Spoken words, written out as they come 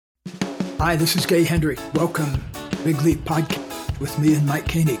Hi, this is Gay Hendrick. Welcome to Big Leap Podcast with me and Mike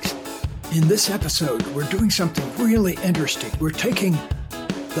Koenigs. In this episode, we're doing something really interesting. We're taking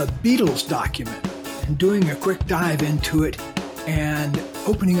the Beatles document and doing a quick dive into it and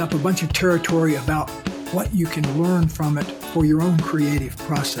opening up a bunch of territory about what you can learn from it for your own creative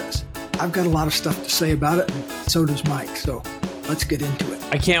process. I've got a lot of stuff to say about it, and so does Mike, so let's get into it.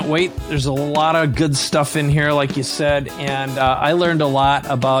 I can't wait. There's a lot of good stuff in here, like you said, and I learned a lot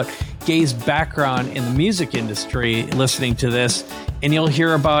about Gay's background in the music industry listening to this, and you'll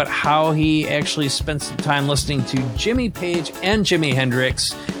hear about how he actually spent some time listening to Jimmy Page and Jimi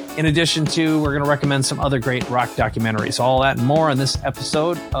Hendrix. In addition to, we're going to recommend some other great rock documentaries. All that and more on this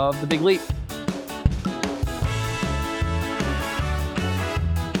episode of The Big Leap.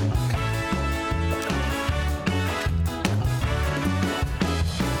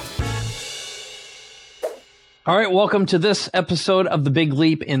 All right, welcome to this episode of The Big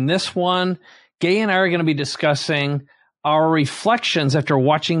Leap. In this one, Gay and I are going to be discussing our reflections after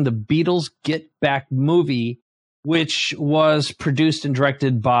watching the Beatles Get Back movie, which was produced and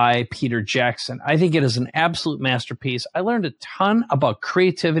directed by Peter Jackson. I think it is an absolute masterpiece. I learned a ton about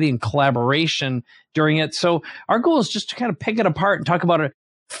creativity and collaboration during it. So our goal is just to kind of pick it apart and talk about our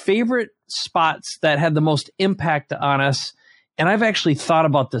favorite spots that had the most impact on us. And I've actually thought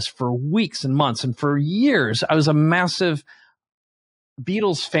about this for weeks and months. And for years, I was a massive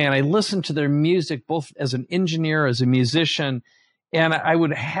Beatles fan. I listened to their music, both as an engineer, as a musician. And I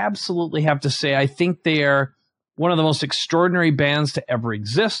would absolutely have to say, I think they are one of the most extraordinary bands to ever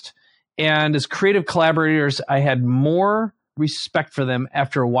exist. And as creative collaborators, I had more respect for them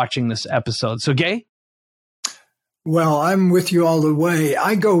after watching this episode. So, Gay? Well, I'm with you all the way.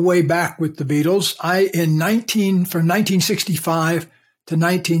 I go way back with the Beatles. From 1965 to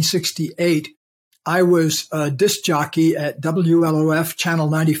 1968, I was a disc jockey at WLOF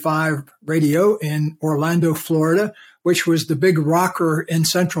Channel 95 radio in Orlando, Florida, which was the big rocker in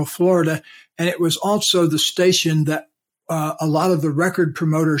Central Florida. And it was also the station that a lot of the record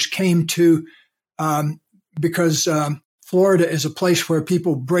promoters came to because Florida is a place where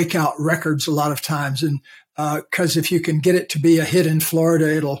people break out records a lot of times. And because if you can get it to be a hit in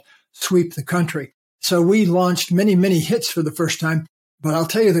Florida, it'll sweep the country. So we launched many, many hits for the first time. But I'll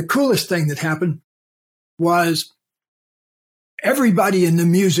tell you, the coolest thing that happened was everybody in the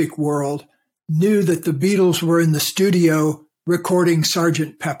music world knew that the Beatles were in the studio recording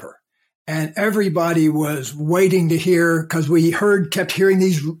Sgt. Pepper. And everybody was waiting to hear, because we kept hearing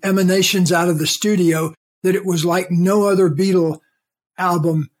these emanations out of the studio, that it was like no other Beatle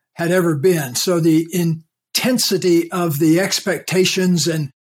album had ever been. So the intensity of the expectations and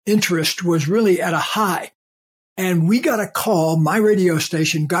interest was really at a high. And we got a call, my radio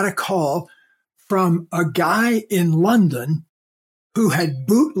station got a call from a guy in London who had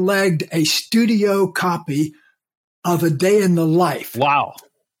bootlegged a studio copy of A Day in the Life. Wow.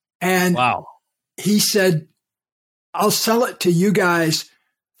 And he said, I'll sell it to you guys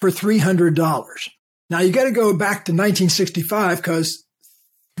for $300. Now you got to go back to 1965 because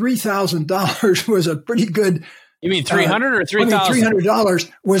 $3,000 was a pretty good. You mean 300 or 3,000?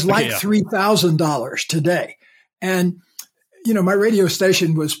 $300 was like $3,000 today. And, you know, my radio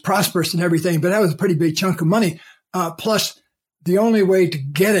station was prosperous and everything, but that was a pretty big chunk of money. Plus, the only way to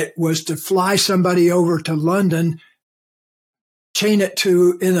get it was to fly somebody over to London, chain it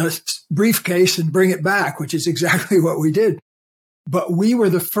in a briefcase and bring it back, which is exactly what we did. But we were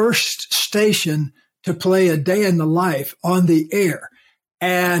the first station to play A Day in the Life on the air.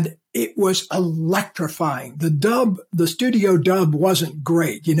 And it was electrifying. The studio dub wasn't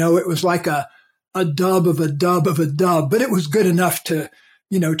great. You know, it was like a dub of a dub of a dub, but it was good enough to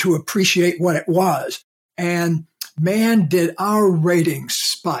appreciate what it was. And man, did our ratings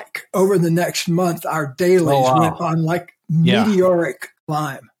spike. Over the next month, our dailies went on like meteoric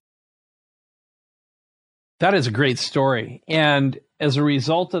climb. That is a great story. And as a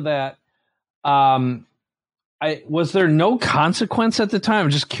result of that, was there no consequence at the time?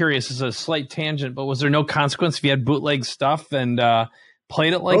 I'm just curious. It's a slight tangent, but was there no consequence if you had bootleg stuff and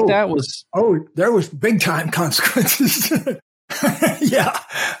played it like that? There was big time consequences. Yeah.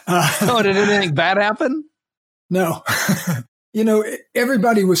 Did anything bad happen? No. You know,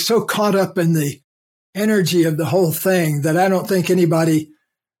 everybody was so caught up in the energy of the whole thing that I don't think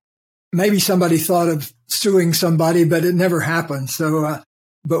maybe somebody thought of suing somebody, but it never happened. So,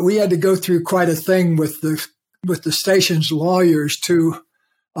 but we had to go through quite a thing with the station's lawyers to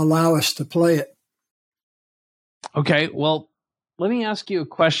allow us to play it. Okay, well, let me ask you a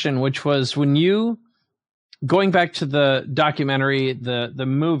question, which was when you, going back to the documentary, the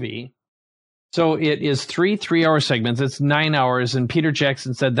movie, So it is 3-3-hour segments. It's 9 hours. And Peter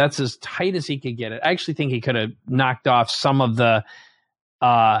Jackson said that's as tight as he could get it. I actually think he could have knocked off some of the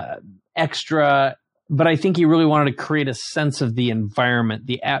extra, but I think he really wanted to create a sense of the environment,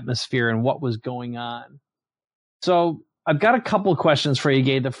 the atmosphere, and what was going on. So I've got a couple of questions for you,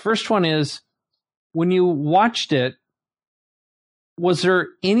 Gay. The first one is, when you watched it, was there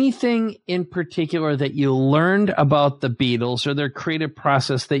anything in particular that you learned about the Beatles or their creative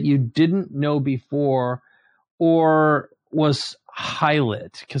process that you didn't know before, or was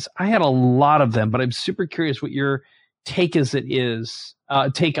highlight? Because I had a lot of them, but I'm super curious what your take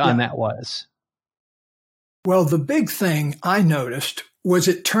on that was. Well, the big thing I noticed was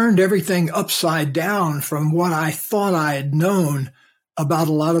it turned everything upside down from what I thought I had known about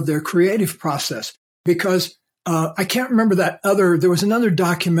a lot of their creative process. Because I can't remember there was another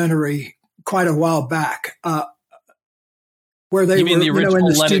documentary quite a while back where they were in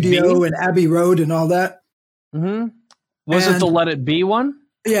the studio and Abbey Road and all that. Mm-hmm. Was it the Let It Be one?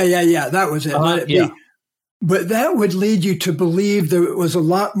 Yeah. That was it. Let It Be. But that would lead you to believe there was a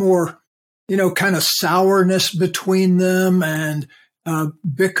lot more, kind of sourness between them and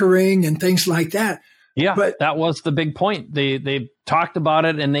bickering and things like that. Yeah, but that was the big point. They talked about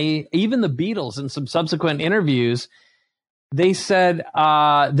it, and even the Beatles in some subsequent interviews, they said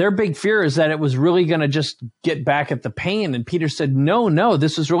their big fear is that it was really going to just get back at the pain. And Peter said, no,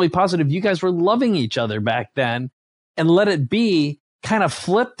 this is really positive. You guys were loving each other back then. And Let It Be kind of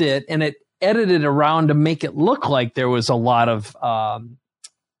flipped it, and it edited around to make it look like there was a lot of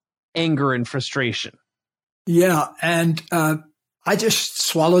anger and frustration. Yeah, and I just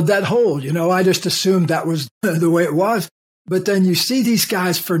swallowed that whole, I just assumed that was the way it was. But then you see these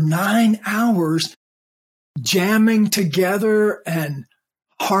guys for 9 hours jamming together and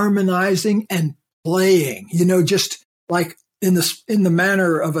harmonizing and playing, just like in the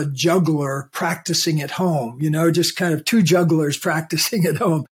manner of a juggler practicing at home, just kind of two jugglers practicing at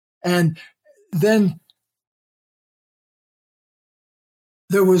home. And then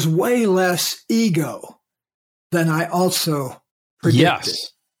there was way less ego than I also predicted.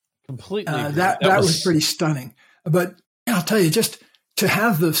 Yes, completely. That was pretty stunning. But I'll tell you, just to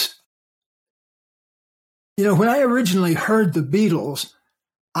have this, when I originally heard the Beatles,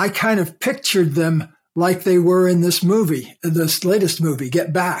 I kind of pictured them like they were in this movie, this latest movie,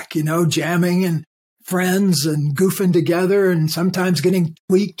 Get Back, jamming and friends and goofing together and sometimes getting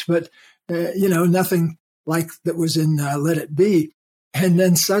tweaked, but, nothing like that was in Let It Be. And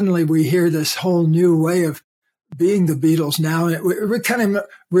then suddenly we hear this whole new way of being the Beatles now. And it kind of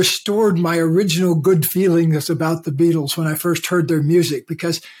restored my original good feelings about the Beatles when I first heard their music,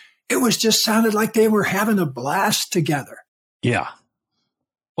 because it was just sounded like they were having a blast together. Yeah.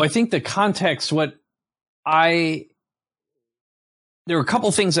 Well, I think the context, there were a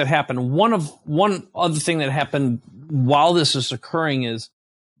couple things that happened. One other thing that happened while this was occurring is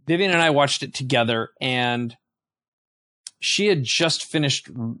Vivian and I watched it together, and she had just finished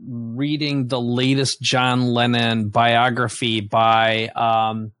reading the latest John Lennon biography by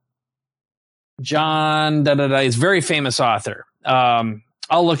John, he's a very famous author.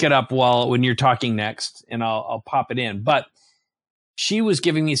 I'll look it up when you're talking next, and I'll pop it in. But she was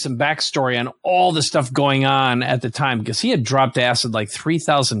giving me some backstory on all the stuff going on at the time, because he had dropped acid like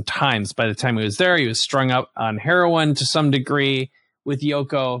 3,000 times by the time he was there. He was strung up on heroin to some degree with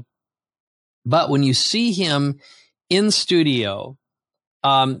Yoko. But when you see him in studio,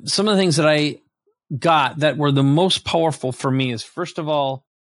 some of the things that I got that were the most powerful for me is, first of all,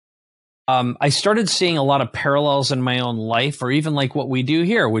 I started seeing a lot of parallels in my own life, or even like what we do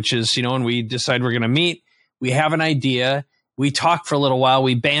here, which is, when we decide we're going to meet, we have an idea, we talk for a little while,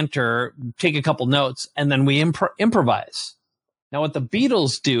 we banter, take a couple notes, and then we improvise. Now, what the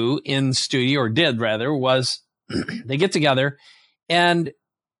Beatles do in studio, or did rather, was they get together, and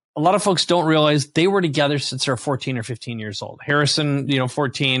a lot of folks don't realize they were together since they're 14 or 15 years old. Harrison,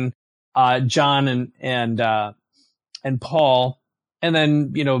 14, John and Paul. And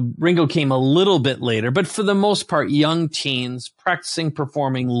then, Ringo came a little bit later, but for the most part, young teens practicing,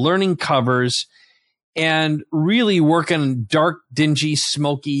 performing, learning covers, and really working dark, dingy,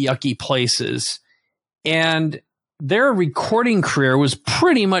 smoky, yucky places. And their recording career was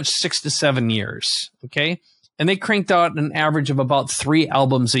pretty much 6 to 7 years. Okay. And they cranked out an average of about 3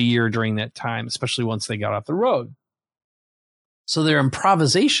 albums a year during that time, especially once they got off the road. So their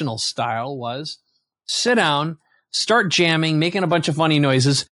improvisational style was sit down, start jamming, making a bunch of funny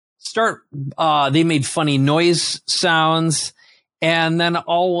noises, they made funny noise sounds, and then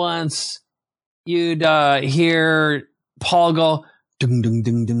all once you'd hear Paul go, ding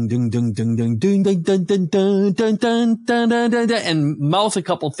ding ding ding ding ding ding ding ding ding ding ding ding ding ding ding ding, and mouth a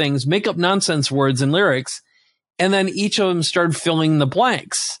couple things, make up nonsense words and lyrics, and then each of them started filling the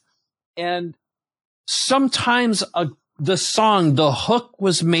blanks. And sometimes the song, the hook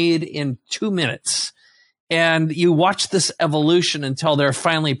was made in 2 minutes, and you watch this evolution until they're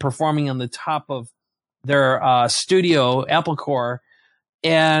finally performing on the top of their studio Apple Core,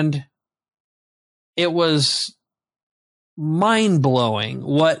 and it was mind-blowing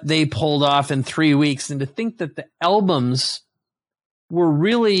what they pulled off in 3 weeks. And to think that the albums were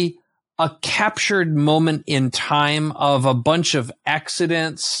really a captured moment in time of a bunch of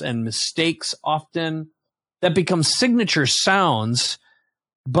accidents and mistakes often that become signature sounds,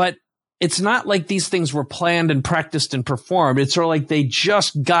 but it's not like these things were planned and practiced and performed. It's sort of like they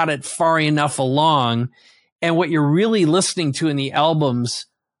just got it far enough along, and what you're really listening to in the albums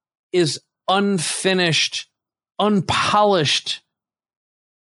is unfinished, unpolished.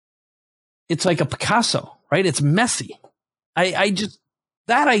 It's like a Picasso, right? It's messy. I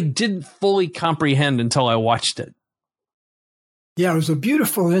didn't fully comprehend until I watched it. Yeah, it was a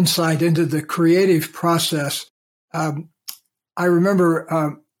beautiful insight into the creative process. I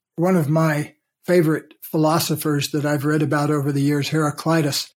remember one of my favorite philosophers that I've read about over the years,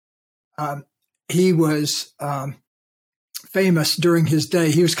 Heraclitus. He was famous during his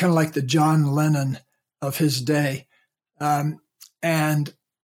day. He was kind of like the John Lennon of his day. And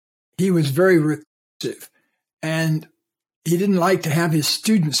he was very reclusive. And he didn't like to have his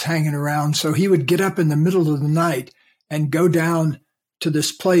students hanging around. So he would get up in the middle of the night and go down to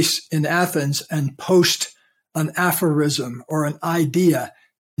this place in Athens and post an aphorism or an idea.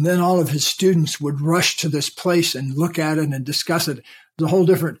 And then all of his students would rush to this place and look at it and discuss it. It's a whole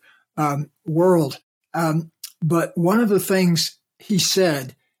different world. But one of the things he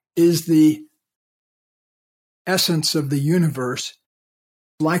said is the essence of the universe,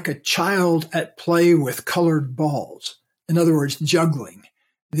 like a child at play with colored balls. In other words, juggling,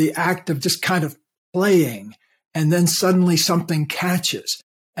 the act of just kind of playing, and then suddenly something catches.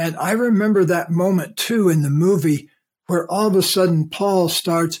 And I remember that moment too in the movie where all of a sudden Paul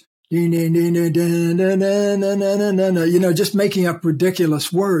starts, just making up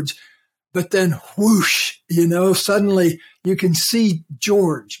ridiculous words. But then whoosh, suddenly you can see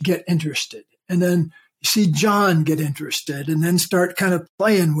George get interested. And then you see John get interested and then start kind of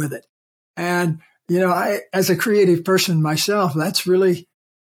playing with it. And, I, as a creative person myself, that's really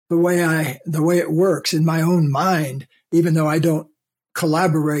the way it works in my own mind, even though I don't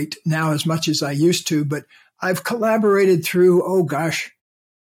collaborate now as much as I used to. But I've collaborated through,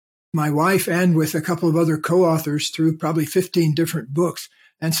 my wife and with a couple of other co-authors through probably 15 different books.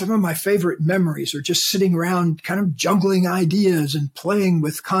 And some of my favorite memories are just sitting around kind of juggling ideas and playing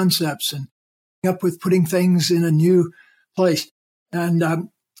with concepts and up with putting things in a new place. And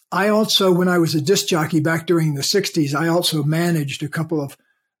I also, when I was a disc jockey back during the 60s, I also managed a couple of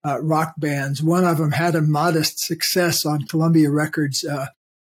rock bands. One of them had a modest success on Columbia Records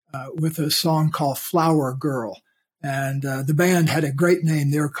with a song called Flower Girl. And the band had a great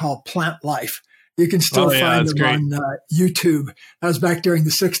name. They were called Plant Life. You can still find them on YouTube. That was back during the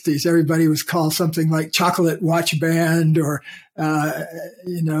 60s. Everybody was called something like Chocolate Watch Band or,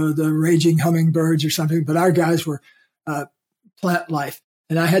 the Raging Hummingbirds or something. But our guys were Plant Life.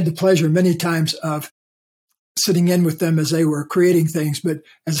 And I had the pleasure many times of sitting in with them as they were creating things. But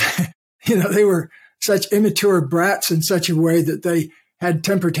as they were such immature brats in such a way that they had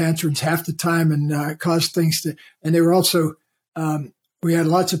temper tantrums half the time and caused things to, and they were also, we had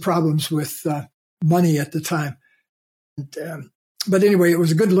lots of problems with money at the time. But anyway, it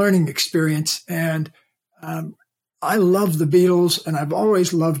was a good learning experience. And I love the Beatles and I've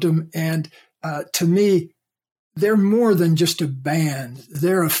always loved them. And to me, they're more than just a band.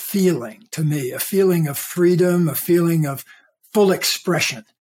 They're a feeling to me, a feeling of freedom, a feeling of full expression.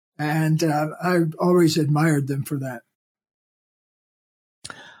 And I've always admired them for that.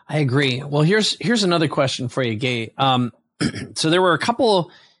 I agree. Well, here's another question for you, Gay. So there were a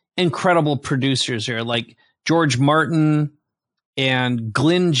couple incredible producers here, like George Martin and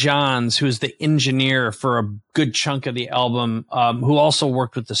Glyn Johns, who was the engineer for a good chunk of the album, who also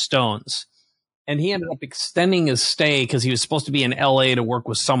worked with the Stones. And he ended up extending his stay because he was supposed to be in LA to work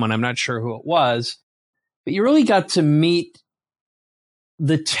with someone. I'm not sure who it was. But you really got to meet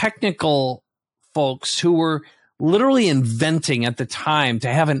the technical folks who were literally inventing at the time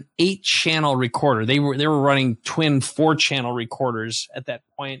to have an 8-channel recorder. They were running twin 4-channel recorders at that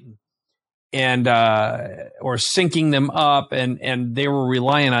point, and or syncing them up, and they were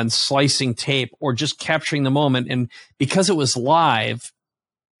relying on slicing tape or just capturing the moment. And because it was live,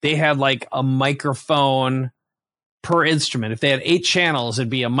 they had like a microphone per instrument. If they had 8 channels, it'd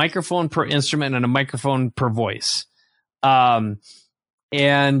be a microphone per instrument and a microphone per voice. And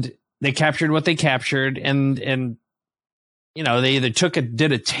they captured what they captured, and you know, they either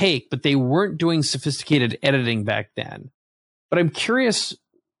did a take, but they weren't doing sophisticated editing back then. But I'm curious,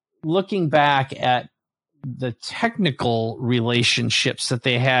 looking back at the technical relationships that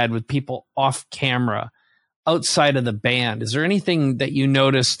they had with people off camera, outside of the band, is there anything that you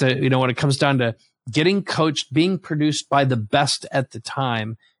noticed that, you know, when it comes down to getting coached, being produced by the best at the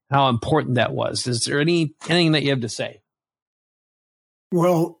time, how important that was? Is there anything that you have to say?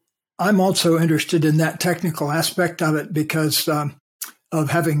 Well, I'm also interested in that technical aspect of it because of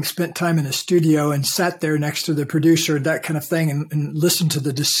having spent time in a studio and sat there next to the producer, that kind of thing, and listened to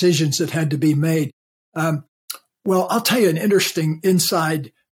the decisions that had to be made. Well, I'll tell you an interesting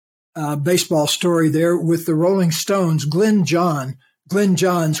inside baseball story there with the Rolling Stones. Glenn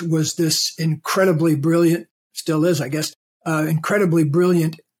Johns was this incredibly brilliant, still is, I guess, incredibly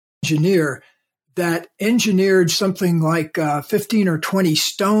brilliant engineer that engineered something like 15 or 20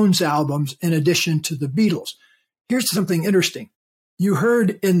 Stones albums in addition to the Beatles. Here's something interesting. You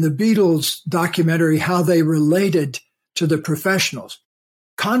heard in the Beatles documentary how they related to the professionals.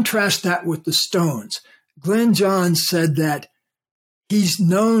 Contrast that with the Stones. Glenn Johns said that he's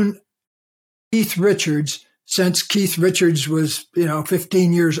known Keith Richards since Keith Richards was,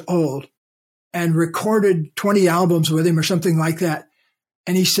 15 years old, and recorded 20 albums with him or something like that.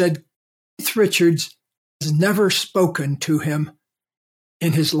 And he said, Keith Richards has never spoken to him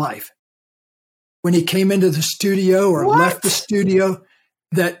in his life. When he came into the studio or left the studio,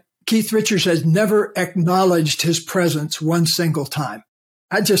 that Keith Richards has never acknowledged his presence one single time.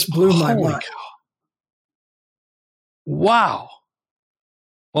 That just blew my mind. Cow. Wow.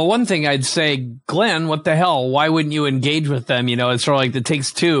 Well, one thing I'd say, Glenn, what the hell? Why wouldn't you engage with them? You know, it's sort of like it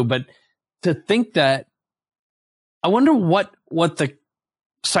takes two. But to think that, I wonder what the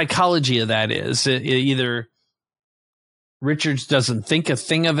psychology of that is. Either Richards doesn't think a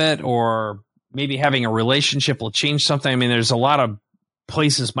thing of it, or maybe having a relationship will change something. I mean, there's a lot of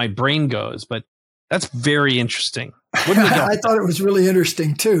places my brain goes, but that's very interesting. I thought it was really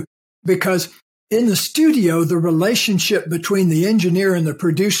interesting too, because in the studio, the relationship between the engineer and the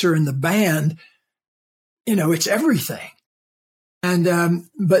producer and the band, it's everything. And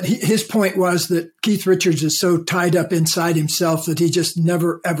but his point was that Keith Richards is so tied up inside himself that he just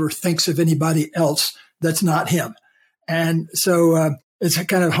never, ever thinks of anybody else that's not him. And so it's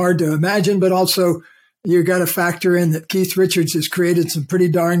kind of hard to imagine, but also you got to factor in that Keith Richards has created some pretty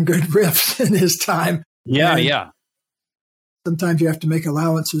darn good riffs in his time. Yeah, and yeah. Sometimes you have to make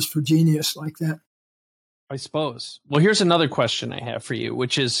allowances for genius like that. I suppose. Well, here's another question I have for you,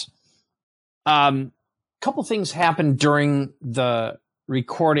 which is, couple things happened during the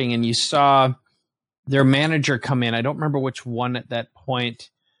recording, and you saw their manager come in. I don't remember which one at that point.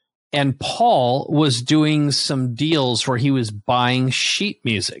 And Paul was doing some deals where he was buying sheet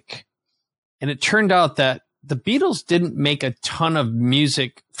music. And it turned out that the Beatles didn't make a ton of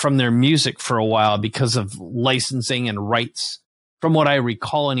music from their music for a while because of licensing and rights, from what I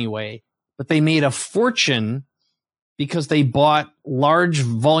recall anyway. But they made a fortune because they bought large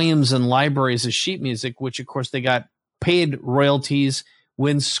volumes and libraries of sheet music, which of course they got paid royalties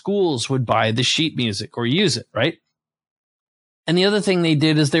when schools would buy the sheet music or use it, right? And the other thing they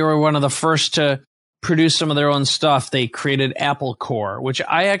did is they were one of the first to produce some of their own stuff. They created Apple Core, which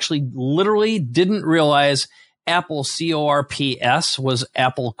I actually literally didn't realize Apple CORPS was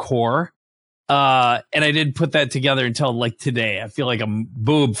Apple Core. And I didn't put that together until like today. I feel like a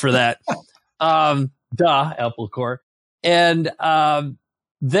boob for that. Apple Core. And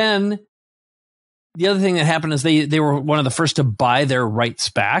then the other thing that happened is they were one of the first to buy their rights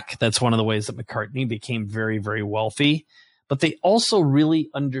back. That's one of the ways that McCartney became very, very wealthy. But they also really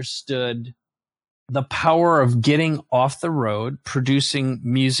understood the power of getting off the road, producing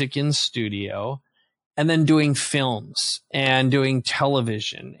music in studio, and then doing films and doing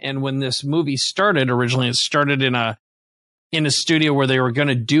television. And when this movie started, originally it started in a studio where they were going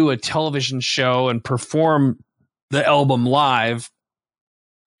to do a television show and perform the album live.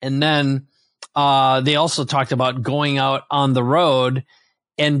 And then they also talked about going out on the road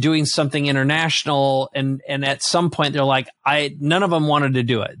and doing something international. And at some point they're like, none of them wanted to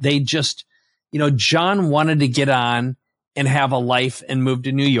do it. They just, John wanted to get on and have a life and move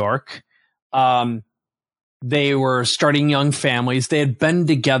to New York. They were starting young families. They had been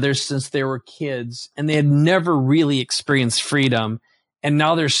together since they were kids, and they had never really experienced freedom. And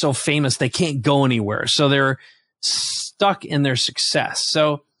now they're so famous, they can't go anywhere. So they're stuck in their success.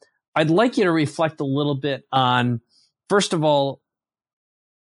 So I'd like you to reflect a little bit on, first of all,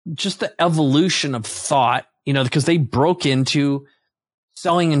 just the evolution of thought because they broke into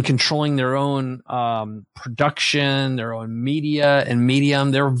selling and controlling their own production, their own media and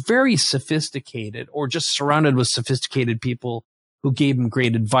medium. They're very sophisticated, or just surrounded with sophisticated people who gave them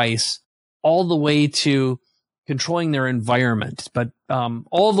great advice, all the way to controlling their environment. But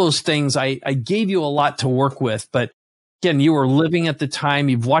all those things, I gave you a lot to work with. But again, you were living at the time.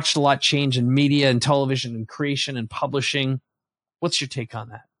 You've watched a lot change in media and television and creation and publishing. What's your take on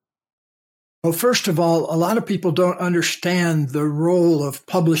that? Well, first of all, a lot of people don't understand the role of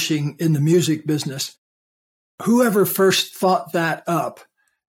publishing in the music business. Whoever first thought that up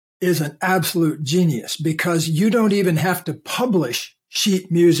is an absolute genius, because you don't even have to publish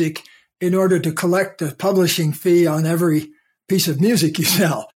sheet music in order to collect a publishing fee on every piece of music you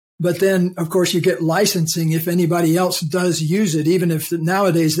sell. But then, of course, you get licensing if anybody else does use it, even if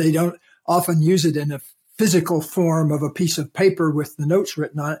nowadays they don't often use it in a physical form of a piece of paper with the notes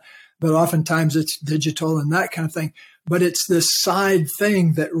written on it. But oftentimes it's digital and that kind of thing. But it's this side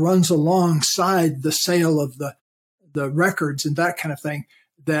thing that runs alongside the sale of the records and that kind of thing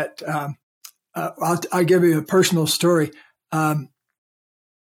that I'll give you a personal story. I've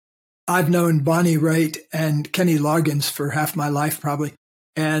known Bonnie Raitt and Kenny Loggins for half my life probably,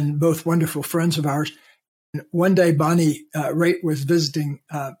 and both wonderful friends of ours. And one day Bonnie Raitt was visiting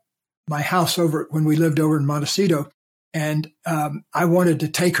my house when we lived over in Montecito. And I wanted to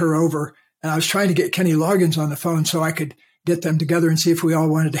take her over, and I was trying to get Kenny Loggins on the phone so I could get them together and see if we all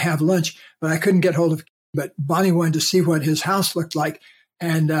wanted to have lunch. But I couldn't get hold of. But Bonnie wanted to see what his house looked like,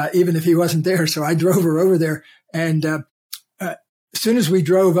 and even if he wasn't there, so I drove her over there. And as soon as we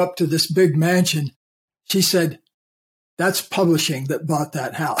drove up to this big mansion, she said, "That's publishing that bought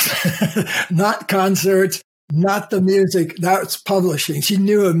that house, not concerts, not the music. That's publishing." She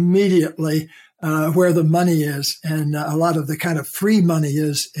knew immediately where the money is, and a lot of the kind of free money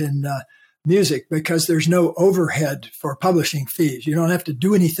is in music, because there's no overhead for publishing fees. You don't have to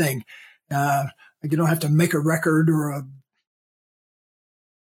do anything. You don't have to make a record or a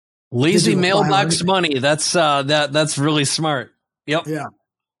lazy mailbox money. That's really smart. Yep. Yeah.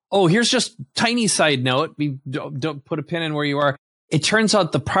 Oh, here's just tiny side note. We don't put a pin in where you are. It turns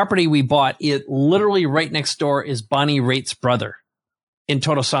out the property we bought, it literally right next door is Bonnie Raitt's brother in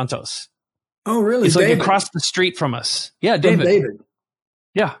Todos Santos. Oh, really? He's David? like across the street from us. Yeah, David. David.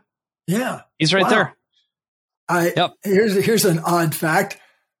 Yeah. Yeah. He's right there. Yep. Here's an odd fact.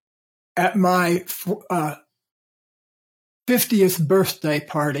 At my 50th birthday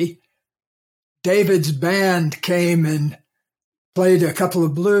party, David's band came and played a couple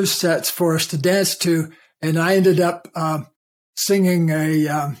of blues sets for us to dance to, and I ended up singing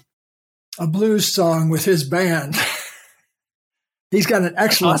a blues song with his band. He's got an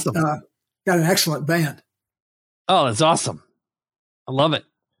excellent band. Oh, that's awesome! I love it.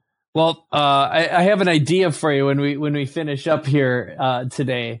 Well, I have an idea for you when we finish up here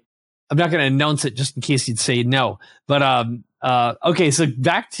today. I'm not going to announce it just in case you'd say no. But okay, so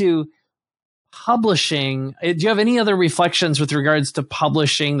back to publishing. Do you have any other reflections with regards to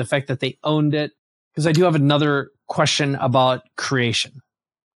publishing, the fact that they owned it? Because I do have another question about creation.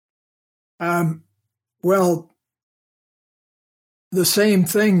 Well, the same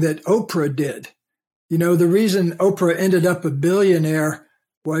thing that Oprah did. You know, the reason Oprah ended up a billionaire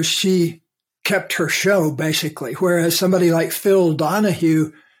was she kept her show, basically. Whereas somebody like Phil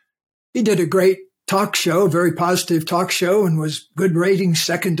Donahue, he did a great talk show, very positive talk show, and was good ratings,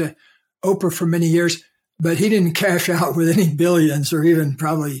 second to Oprah for many years. But he didn't cash out with any billions, or even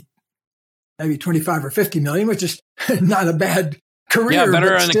probably maybe 25 or 50 million, which is not a bad career. Yeah,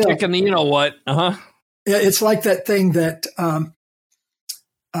 better on the kick and the you know what. Uh-huh. Yeah, it's like that thing that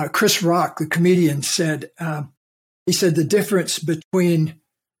Chris Rock, the comedian, said. He said the difference between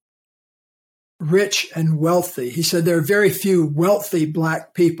rich and wealthy. He said there are very few wealthy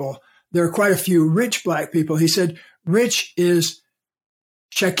Black people. There are quite a few rich Black people. He said rich is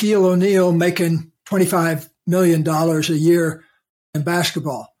Shaquille O'Neal making $25 million a year in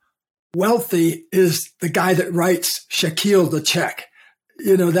basketball. Wealthy is the guy that writes Shaquille the check.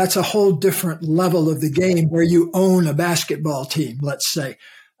 You know, that's a whole different level of the game where you own a basketball team, let's say,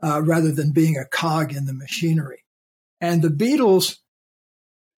 rather than being a cog in the machinery. And the Beatles,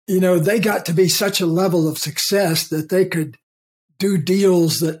 you know, they got to be such a level of success that they could do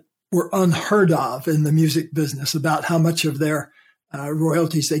deals that were unheard of in the music business about how much of their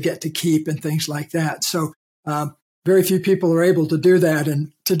royalties they get to keep and things like that. So very few people are able to do that.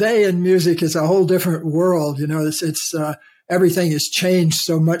 And today in music is a whole different world. You know, it's everything has changed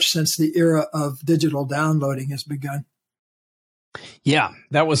so much since the era of digital downloading has begun. Yeah,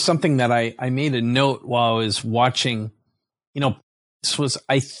 that was something that I made a note while I was watching. You know, this was,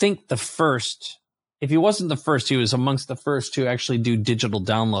 I think, the first if he wasn't the first, he was amongst the first to actually do digital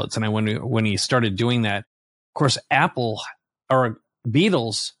downloads. And when he started doing that, of course, Apple or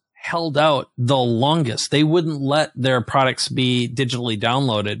Beatles held out the longest. They wouldn't let their products be digitally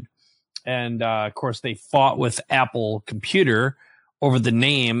downloaded. And of course, they fought with Apple Computer over the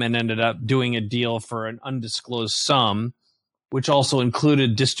name and ended up doing a deal for an undisclosed sum, which also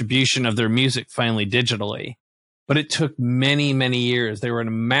included distribution of their music finally digitally. But it took many, many years. They were in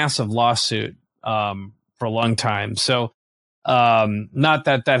a massive lawsuit for a long time. So not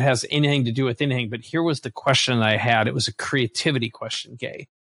that that has anything to do with anything, but here was the question that I had. It was a creativity question, Gay.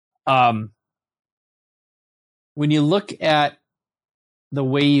 When you look at the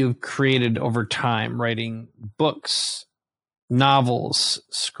way you've created over time, writing books, novels,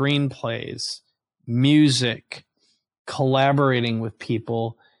 screenplays, music, collaborating with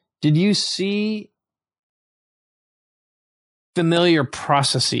people, did you see familiar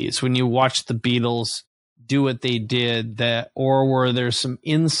processes when you watched the Beatles do what they did, that, or were there some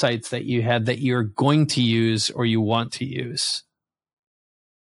insights that you had that you're going to use or you want to use?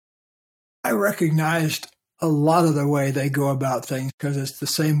 I recognized a lot of the way they go about things because it's the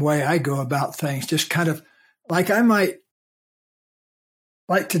same way I go about things. Just kind of like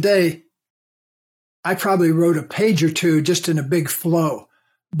like today, I probably wrote a page or two just in a big flow,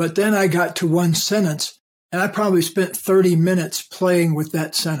 but then I got to one sentence and I probably spent 30 minutes playing with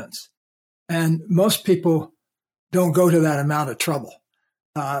that sentence. And most people don't go to that amount of trouble.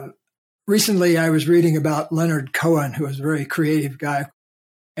 Recently, I was reading about Leonard Cohen, who was a very creative guy,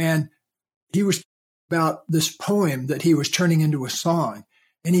 and he was about this poem that he was turning into a song.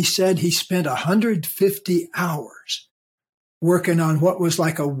 And he said he spent 150 hours working on what was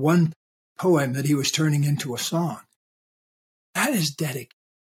like a one poem that he was turning into a song. That is dedication.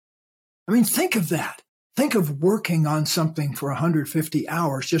 I mean, think of that. Think of working on something for 150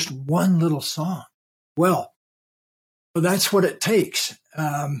 hours, just one little song. Well, that's what it takes.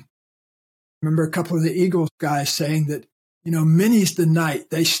 Remember a couple of the Eagles guys saying that, many's the night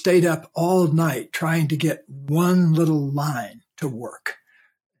they stayed up all night trying to get one little line to work.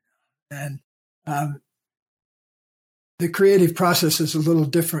 And the creative process is a little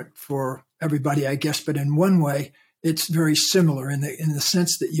different for everybody, I guess, but in one way, it's very similar in the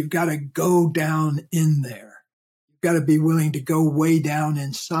sense that you've got to go down in there. You've got to be willing to go way down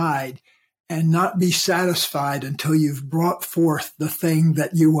inside and not be satisfied until you've brought forth the thing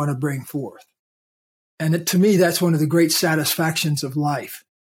that you want to bring forth. And to me, that's one of the great satisfactions of life.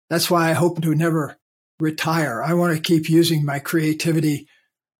 That's why I hope to never retire. I want to keep using my creativity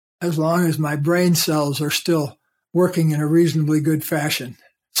as long as my brain cells are still working in a reasonably good fashion.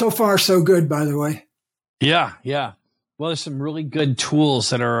 So far, so good, by the way. Yeah. Well, there's some really good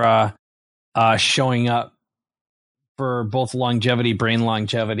tools that are showing up for both longevity, brain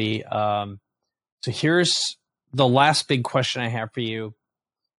longevity. So here's the last big question I have for you.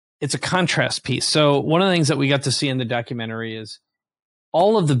 It's a contrast piece. So one of the things that we got to see in the documentary is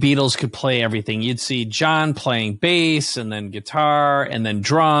all of the Beatles could play everything. You'd see John playing bass and then guitar and then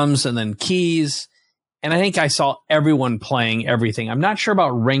drums and then keys. And I think I saw everyone playing everything. I'm not sure about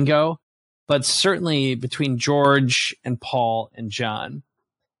Ringo, but certainly between George and Paul and John.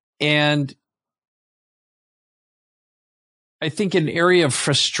 And I think an area of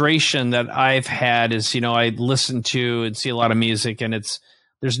frustration that I've had is, I listen to and see a lot of music and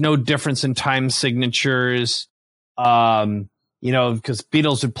there's no difference in time signatures. Because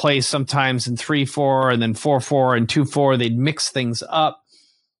Beatles would play sometimes in 3/4 and then 4/4 and 2/4. They'd mix things up.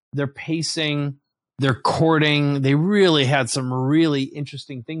 Their pacing, their chording, they really had some really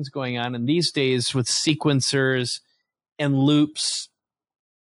interesting things going on. And these days with sequencers and loops,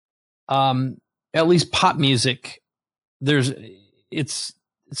 at least pop music, it's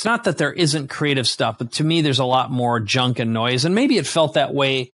not that there isn't creative stuff, but to me, there's a lot more junk and noise. And maybe it felt that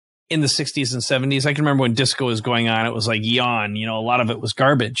way in the 60s and 70s. I can remember when disco was going on, it was like yawn, a lot of it was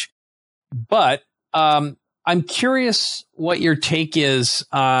garbage. But I'm curious what your take is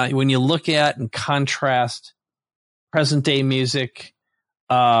when you look at and contrast present day music,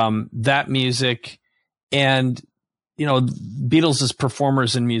 that music, and Beatles as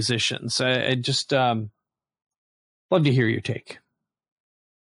performers and musicians. I just love to hear your take.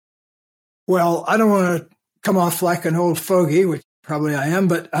 Well, I don't want to come off like an old fogey, which probably I am,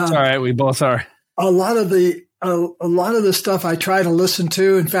 but it's all right. We both are. A lot of the stuff I try to listen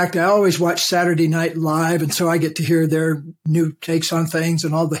to. In fact, I always watch Saturday Night Live, and so I get to hear their new takes on things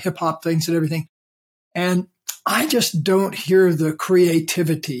and all the hip hop things and everything. And I just don't hear the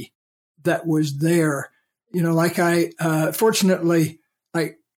creativity that was there. Fortunately,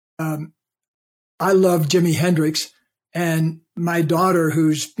 I love Jimi Hendrix, and my daughter,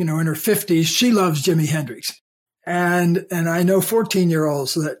 who's, in her 50s, she loves Jimi Hendrix. And I know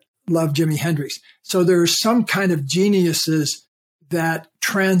 14-year-olds that love Jimi Hendrix. So there's some kind of geniuses that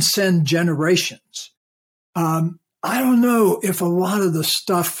transcend generations. I don't know if a lot of the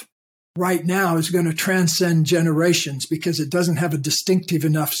stuff right now is going to transcend generations because it doesn't have a distinctive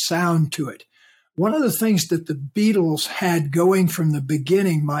enough sound to it. One of the things that the Beatles had going from the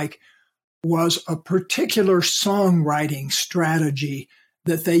beginning, Mike, was a particular songwriting strategy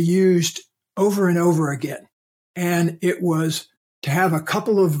that they used over and over again. And it was to have a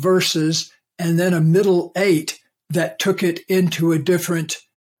couple of verses and then a middle eight that took it into a different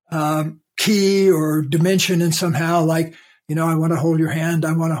key or dimension, and somehow, like, I want to hold your hand,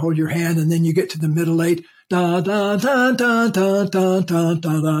 I want to hold your hand, and then you get to the middle eight, da da da da da da da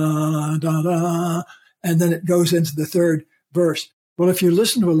da da da, and then it goes into the third verse. Well, if you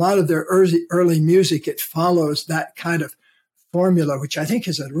listen to a lot of their early music, it follows that kind of formula, which I think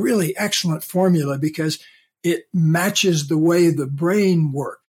is a really excellent formula because it matches the way the brain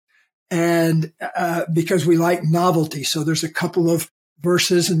works. And because we like novelty. So there's a couple of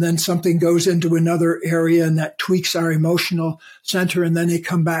verses and then something goes into another area and that tweaks our emotional center. And then they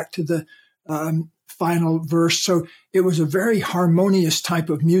come back to the final verse. So it was a very harmonious type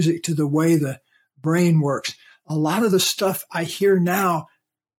of music to the way the brain works. A lot of the stuff I hear now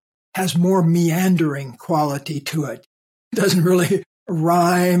has more meandering quality to it. It doesn't really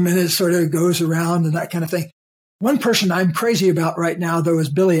rhyme and it sort of goes around and that kind of thing. One person I'm crazy about right now, though, is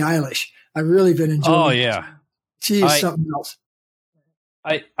Billie Eilish. I've really been enjoying Oh, yeah. She is something else.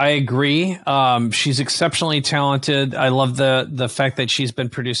 I agree. She's exceptionally talented. I love the fact that she's been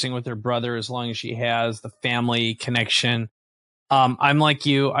producing with her brother as long as she has, the family connection. I'm like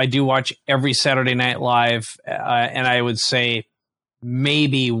you. I do watch every Saturday Night Live, and I would say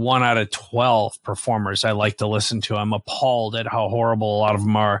maybe 1 out of 12 performers I like to listen to. I'm appalled at how horrible a lot of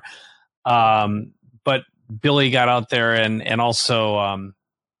them are. But Billie got out there and also,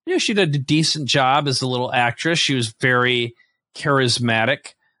 she did a decent job as a little actress. She was very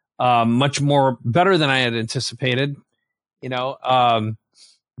charismatic, much more better than I had anticipated,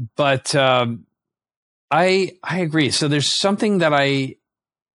 but I agree. So there's something that I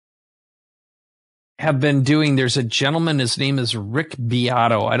have been doing. There's a gentleman, his name is Rick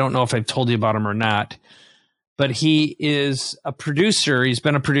Beato. I don't know if I've told you about him or not, but he is a producer. He's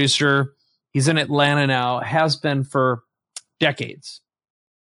been a producer. He's in Atlanta now, has been for decades.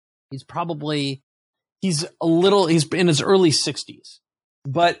 He's in his early 60s.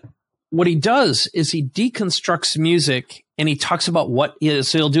 But what he does is he deconstructs music and he talks about what is.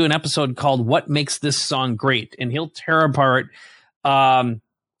 So he'll do an episode called What Makes This Song Great? And he'll tear apart a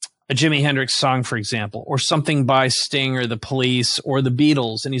Jimi Hendrix song, for example, or something by Sting or the Police or the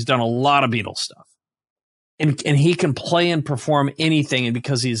Beatles. And he's done a lot of Beatles stuff. And he can play and perform anything. And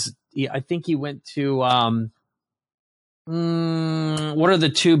because I think he went to what are the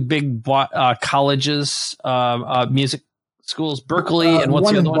two big colleges, music schools? Berkeley and what's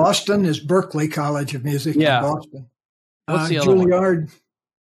one the other in one? Boston is Berkeley College of Music in Boston. What's the other Juilliard. one?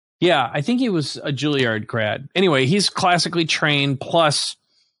 Yeah, I think he was a Juilliard grad. Anyway, he's classically trained, plus,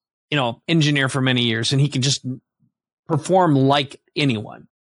 engineer for many years, and he can just perform like anyone.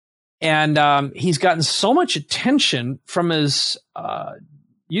 And he's gotten so much attention from his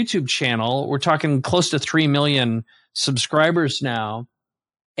YouTube channel. We're talking close to 3 million subscribers now.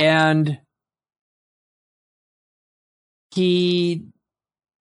 And he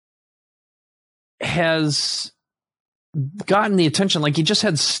has gotten the attention. Like, he just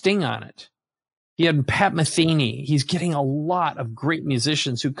had Sting on it. He had Pat Metheny. He's getting a lot of great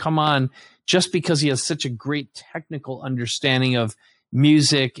musicians who come on just because he has such a great technical understanding of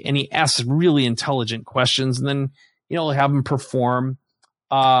music, and he asks really intelligent questions, and then have him perform.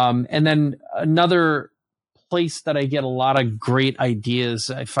 And then another place that I get a lot of great ideas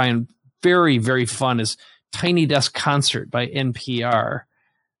I find very, very fun is Tiny Desk Concert by NPR.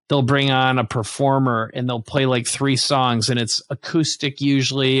 They'll bring on a performer and they'll play like 3 songs, and it's acoustic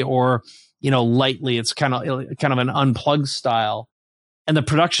usually, or lightly. It's kind of an unplugged style, and the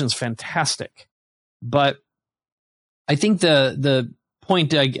production's fantastic. But I think the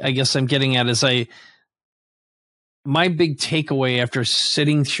point I guess I'm getting at is my big takeaway after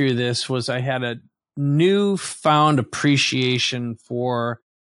sitting through this was I had a newfound appreciation for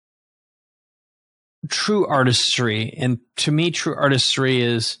true artistry. And to me, true artistry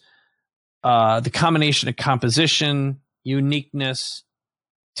is the combination of composition, uniqueness,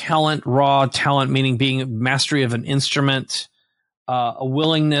 talent, raw talent, meaning being mastery of an instrument, a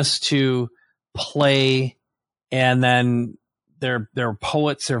willingness to play, and then they're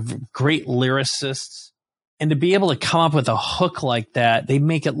poets, they're great lyricists, And to be able to come up with a hook like that, they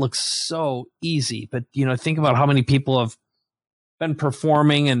make it look so easy. But, think about how many people have been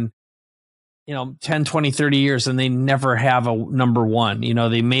performing and, 10, 20, 30 years and they never have a number one.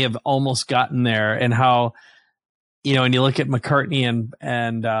 They may have almost gotten there, and how, and you look at McCartney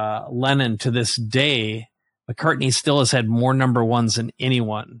and Lennon to this day, McCartney still has had more number ones than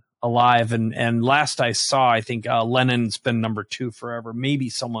anyone alive. And last I saw, I think Lennon's been number 2 forever. Maybe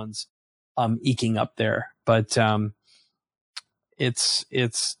someone's eking up there, but it's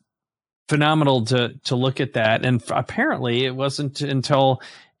phenomenal to look at that. And apparently it wasn't until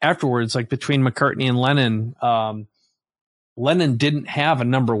afterwards, like between McCartney and Lennon, Lennon didn't have a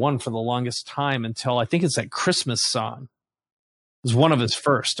number one for the longest time until I think it's that Christmas song. It was one of his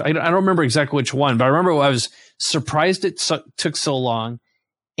first. I don't remember exactly which one, but I remember I was surprised it took so long,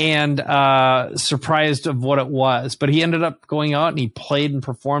 and surprised of what it was. But he ended up going out and he played and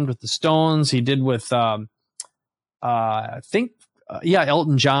performed with the Stones. He did with, I think,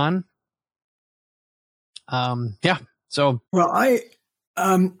 Elton John. So. Well, I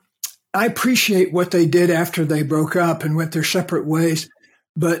appreciate what they did after they broke up and went their separate ways,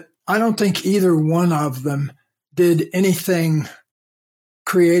 but I don't think either one of them did anything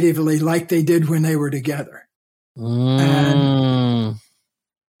creatively like they did when they were together. And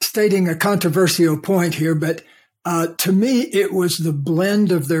stating a controversial point here, but to me, it was the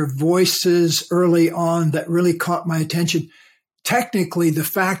blend of their voices early on that really caught my attention. Technically, the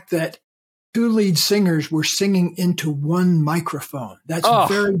fact that 2 lead singers were singing into one microphone. That's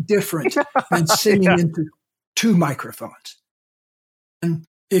very different than singing into 2 microphones. And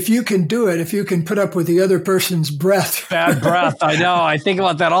if you can do it, if you can put up with the other person's breath. Bad breath. I know. I think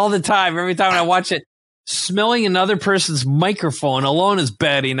about that all the time. Every time I watch it, smelling another person's microphone alone is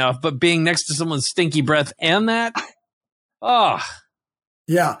bad enough, but being next to someone's stinky breath and that.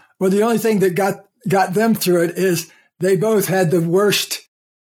 Yeah. Well, the only thing that got them through it is they both had the worst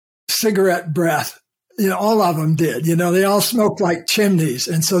cigarette breath. All of them did. They all smoked like chimneys,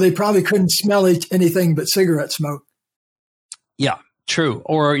 and so they probably couldn't smell anything but cigarette smoke. Yeah, true.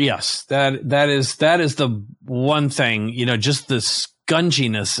 Or yes, that is the one thing. Just the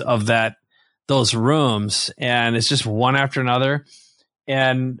scunginess of those rooms, and it's just one after another.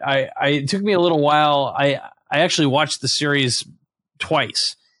 And it took me a little while. I actually watched the series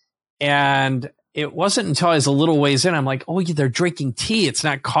twice, and it wasn't until I was a little ways in, I'm like, oh, they're drinking tea. It's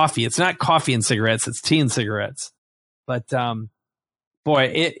not coffee. It's not coffee and cigarettes. It's tea and cigarettes. But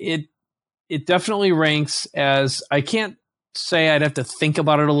boy, it definitely ranks as, I can't say, I'd have to think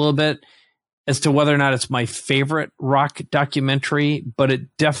about it a little bit as to whether or not it's my favorite rock documentary, but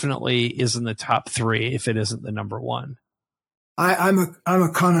it definitely is in the top 3 if it isn't the number 1. I'm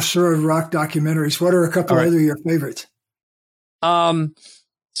a connoisseur of rock documentaries. What are a couple other of your favorites?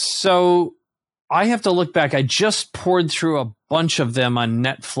 So I have to look back. I just poured through a bunch of them on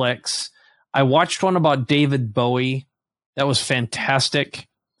Netflix. I watched one about David Bowie. That was fantastic.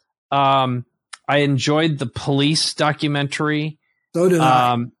 I enjoyed the Police documentary. So did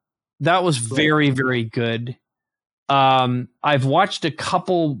I. That was very, very good. I've watched a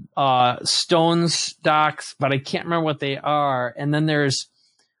couple Stones docs, but I can't remember what they are. And then there's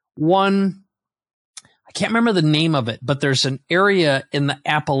one, I can't remember the name of it, but there's an area in the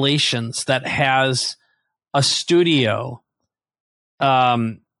Appalachians that has a studio.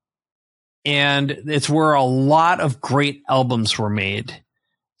 And it's where a lot of great albums were made.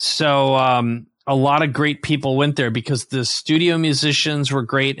 So a lot of great people went there because the studio musicians were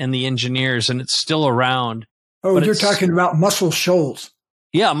great and the engineers, and it's still around. Oh, you're talking about Muscle Shoals.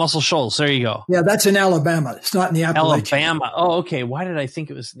 Yeah, Muscle Shoals. There you go. Yeah, that's in Alabama. It's not in the Appalachians. Alabama. Oh, okay. Why did I think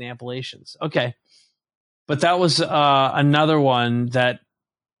it was in the Appalachians? Okay. But that was another one that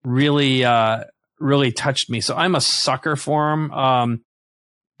really, really touched me. So I'm a sucker for them.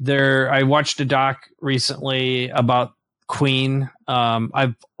 I watched a doc recently about Queen.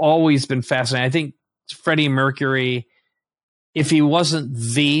 I've always been fascinated. I think Freddie Mercury, if he wasn't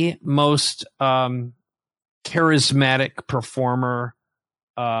the most charismatic performer,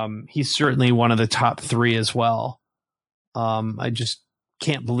 he's certainly one of the top 3 as well. I just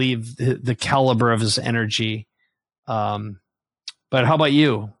can't believe the caliber of his energy. But how about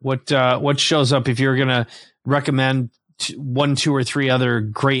you? What shows up if you're going to recommend 1, 2, or 3 other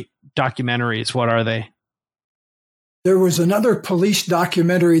great documentaries? What are they? There was another Police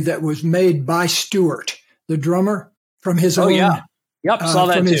documentary that was made by Stewart, the drummer, from his own. Yeah. Yep, saw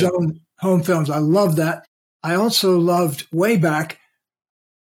that from too. His own home films. I love that. I also loved way back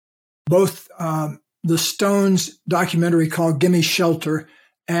both the Stones documentary called "Gimme Shelter"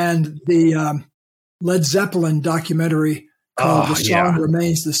 and the Led Zeppelin documentary called "The Song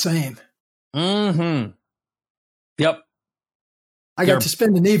Remains the Same." Mm-hmm. Yep. I got to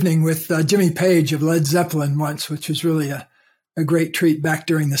spend an evening with Jimmy Page of Led Zeppelin once, which was really a great treat back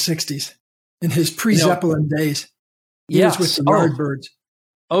during the 60s in his pre-Zeppelin days. He was with the Yardbirds.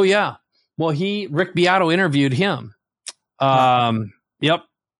 Oh, yeah. Well, Rick Beato interviewed him. Yep.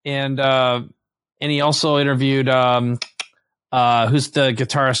 And he also interviewed, who's the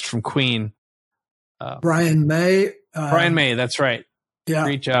guitarist from Queen? Brian May. Brian May, that's right. Yeah.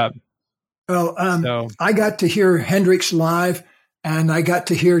 Great job. Well, I got to hear Hendrix live, and I got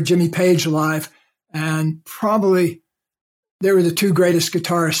to hear Jimmy Page live, and probably they were the two greatest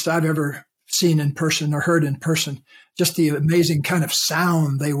guitarists I've ever seen in person or heard in person. Just the amazing kind of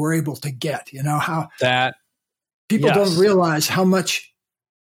sound they were able to get, how that people don't realize how much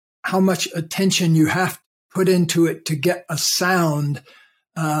attention you have to put into it to get a sound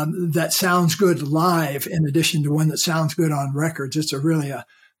that sounds good live in addition to one that sounds good on records. It's really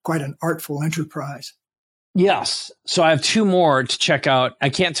quite an artful enterprise. Yes. So I have two more to check out. I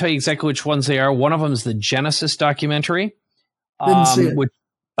can't tell you exactly which ones they are. One of them is the Genesis documentary. Didn't see it.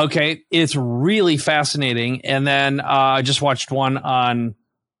 Okay. It's really fascinating. And then I just watched one on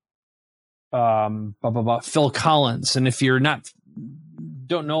Phil Collins. And if you're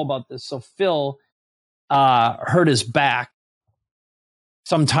don't know about this, so Phil hurt his back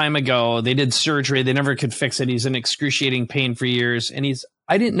some time ago. They did surgery. They never could fix it. He's in excruciating pain for years. And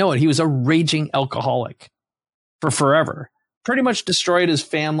I didn't know it. He was a raging alcoholic for forever. Pretty much destroyed his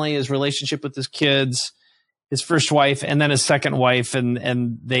family, his relationship with his kids, his first wife, and then his second wife.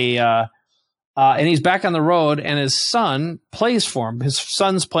 And they, and he's back on the road, and his son plays for him. His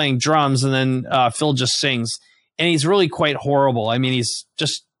son's playing drums, and then Phil just sings. And he's really quite horrible. I mean,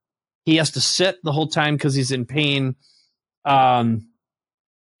 he has to sit the whole time because he's in pain.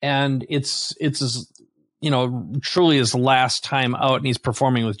 And it's truly his last time out, and he's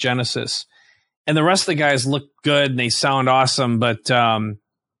performing with Genesis. And the rest of the guys look good and they sound awesome, but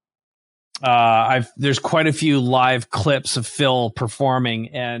there's quite a few live clips of Phil performing,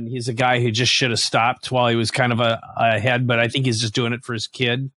 and he's a guy who just should have stopped while he was kind of ahead, but I think he's just doing it for his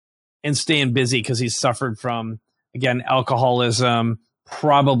kid and staying busy because he's suffered from, again, alcoholism,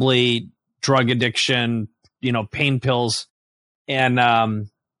 probably drug addiction, pain pills. And,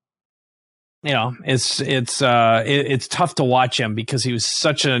 it's tough to watch him because he was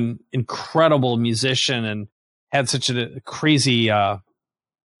such an incredible musician and had such a crazy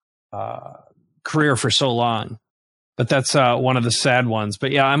career for so long. But that's one of the sad ones.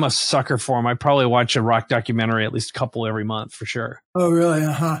 But yeah, I'm a sucker for him. I probably watch a rock documentary at least a couple every month for sure. Oh, really?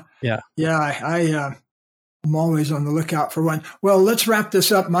 Uh-huh. Yeah. Yeah, I'm always on the lookout for one. Well, let's wrap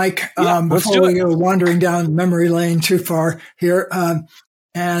this up, Mike, before we go wandering down memory lane too far here.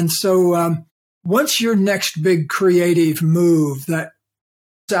 And so what's your next big creative move that's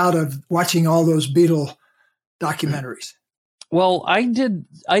out of watching all those Beatle documentaries? Well, I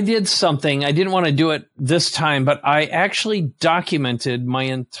did something. I didn't want to do it this time, but I actually documented my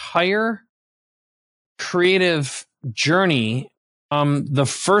entire creative journey. The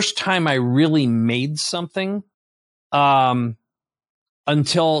first time I really made something, until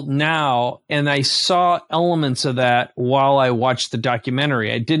now, and I saw elements of that while I watched the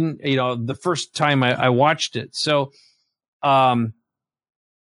documentary. I didn't, the first time I watched it. So, I'm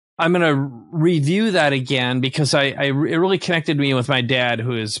going to review that again because it really connected me with my dad,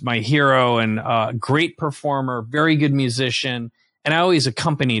 who is my hero and a great performer, very good musician. And I always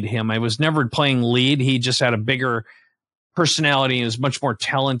accompanied him. I was never playing lead. He just had a bigger personality and was much more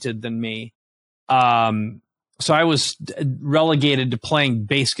talented than me. So I was relegated to playing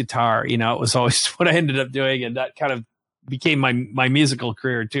bass guitar. It was always what I ended up doing. And that kind of became my musical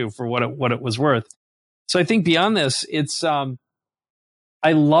career too, for what it was worth. So I think beyond this, it's,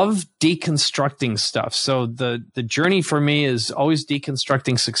 I love deconstructing stuff. So the journey for me is always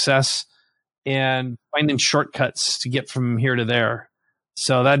deconstructing success and finding shortcuts to get from here to there.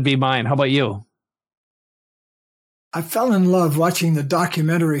 So that'd be mine. How about you? I fell in love watching the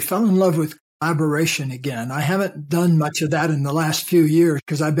documentary, fell in love with collaboration again. I haven't done much of that in the last few years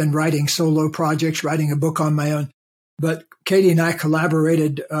because I've been writing solo projects, writing a book on my own. But Katie and I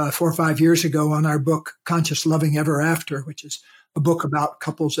collaborated 4 or 5 years ago on our book, Conscious Loving Ever After, which is a book about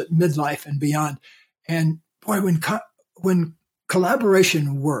couples at midlife and beyond. And boy, when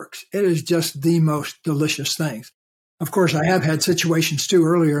collaboration works, it is just the most delicious things. Of course, I have had situations too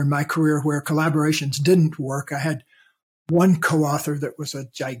earlier in my career where collaborations didn't work. I had one co-author that was a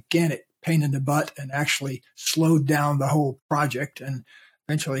gigantic pain in the butt and actually slowed down the whole project, and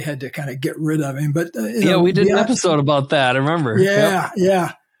eventually had to kind of get rid of him. But we did an episode about that. I remember. Yeah,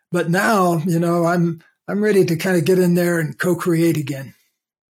 yeah. But now, I'm ready to kind of get in there and co-create again.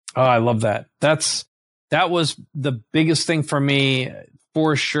 Oh, I love that. That's that was the biggest thing for me,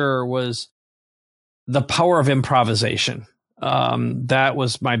 for sure, was the power of improvisation. That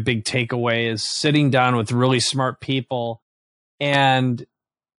was my big takeaway, is sitting down with really smart people and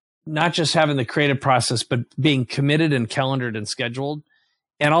not just having the creative process, but being committed and calendared and scheduled,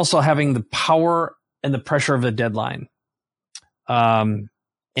 and also having the power and the pressure of the deadline. And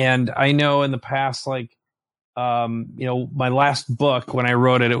I know in the past, like, my last book, when I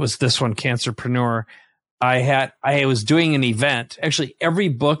wrote it, it was this one, Cancerpreneur. I was doing an event. Actually, every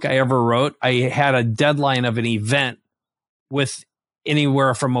book I ever wrote, I had a deadline of an event with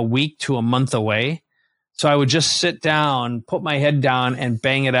anywhere from a week to a month away. So I would just sit down, put my head down and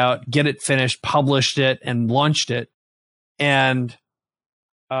bang it out, get it finished, published it, and launched it. And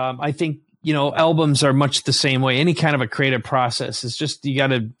I think, albums are much the same way. Any kind of a creative process is just, you got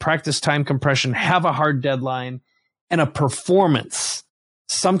to practice time compression, have a hard deadline, and a performance,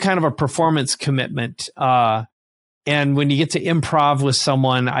 some kind of a performance commitment. And when you get to improv with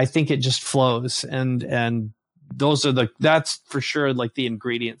someone, I think it just flows. And that's for sure, like, the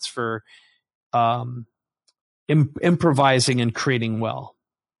ingredients for improvising and creating well.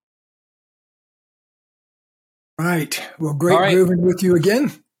 Right. Well, great grooving with you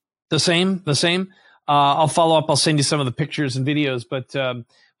again. The same. I'll follow up. I'll send you some of the pictures and videos. But,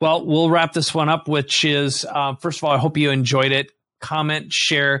 we'll wrap this one up, which is, first of all, I hope you enjoyed it. Comment,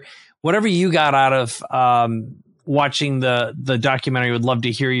 share, whatever you got out of watching the documentary. Would love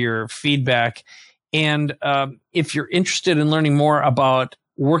to hear your feedback. And if you're interested in learning more about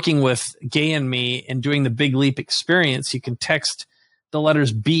working with Gay and me and doing the Big Leap experience, you can text the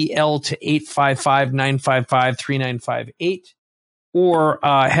letters BL to 855-955-3958, or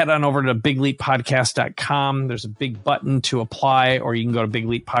head on over to bigleappodcast.com. There's a big button to apply, or you can go to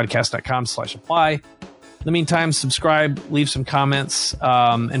bigleappodcast.com/apply. In the meantime, subscribe, leave some comments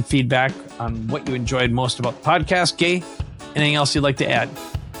and feedback on what you enjoyed most about the podcast. Gay, anything else you'd like to add?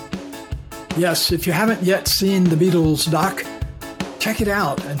 Yes, if you haven't yet seen the Beatles doc, check it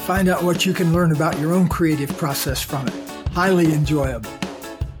out and find out what you can learn about your own creative process from it. Highly enjoyable.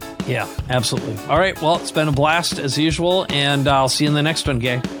 Yeah, absolutely. All right. Well, it's been a blast as usual, and I'll see you in the next one,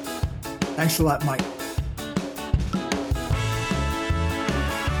 Gay. Thanks a lot, Mike.